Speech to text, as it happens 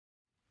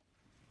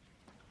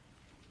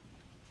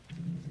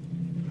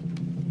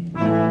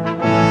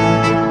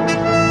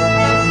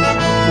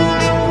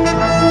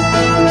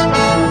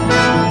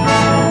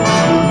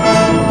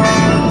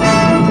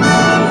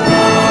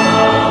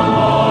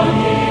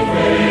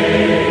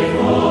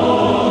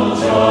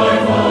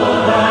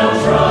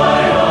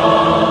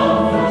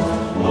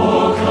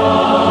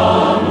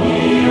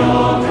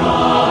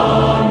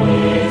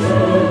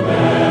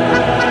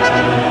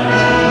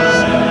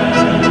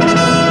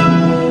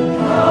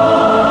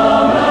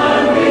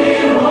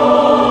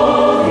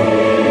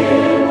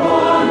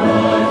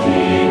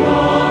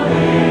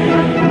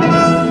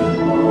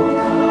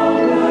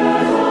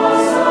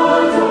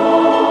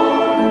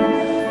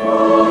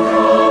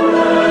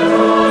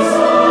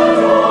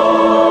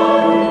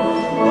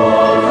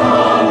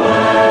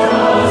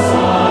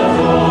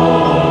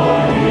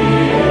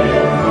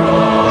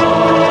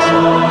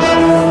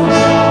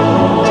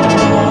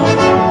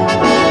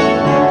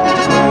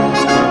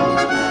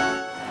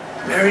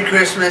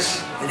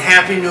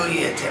Happy New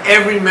Year to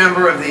every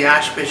member of the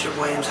Archbishop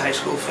Williams High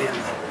School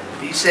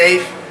family. Be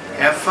safe,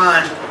 have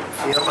fun,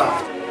 feel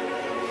loved.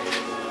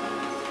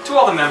 To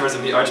all the members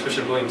of the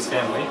Archbishop Williams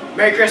family,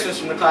 Merry Christmas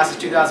from the class of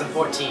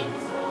 2014.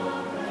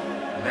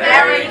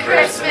 Merry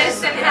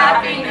Christmas and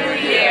Happy New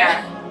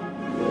Year.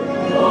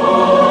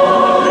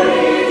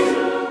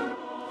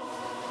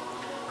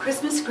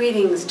 Christmas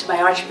greetings to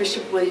my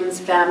Archbishop Williams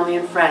family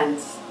and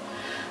friends.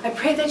 I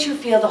pray that you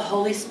feel the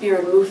Holy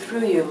Spirit move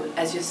through you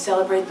as you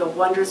celebrate the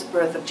wondrous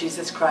birth of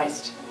Jesus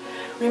Christ.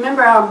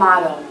 Remember our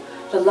motto,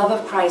 the love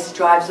of Christ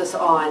drives us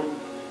on.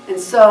 And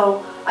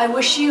so, I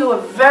wish you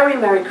a very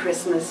Merry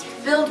Christmas,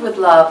 filled with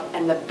love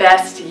and the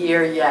best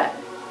year yet.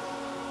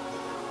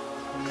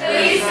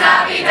 Feliz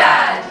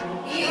Navidad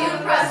y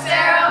un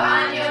prospero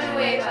año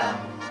nuevo.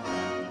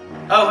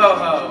 Ho ho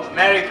ho,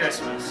 Merry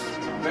Christmas.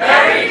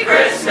 Merry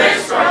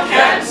Christmas from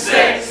Camp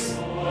 6.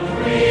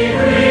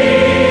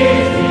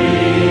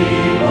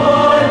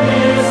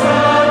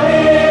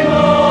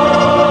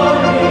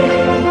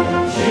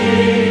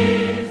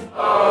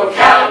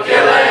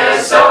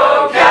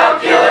 Oh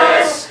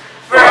calculus,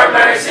 for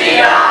mercy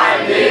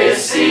I'm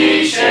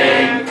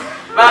beseeching.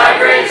 My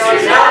grades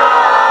do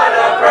not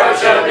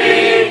approach a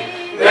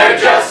B, they're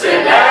just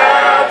an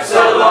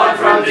epsilon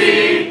from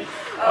D.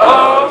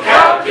 Oh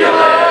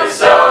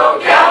calculus,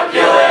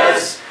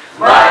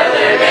 my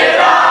limit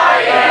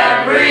I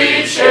am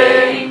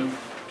reaching.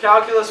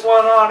 Calculus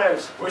 1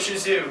 Honors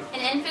wishes you an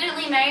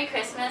infinitely Merry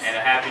Christmas and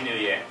a Happy New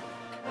Year.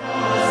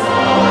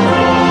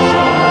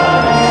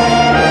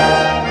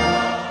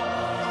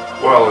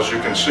 Well, as you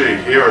can see,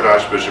 here at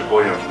Archbishop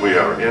Williams, we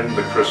are in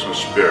the Christmas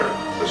spirit,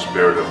 the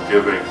spirit of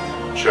giving,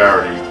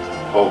 charity,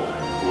 hope,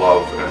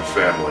 love, and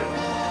family.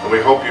 And we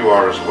hope you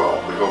are as well.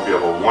 We hope you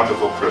have a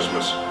wonderful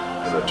Christmas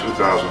and that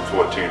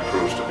 2014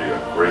 proves to be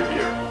a great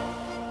year.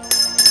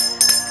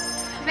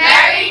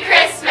 Merry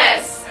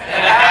Christmas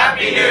And a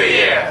Happy New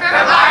Year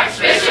from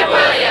Archbishop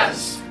Williams.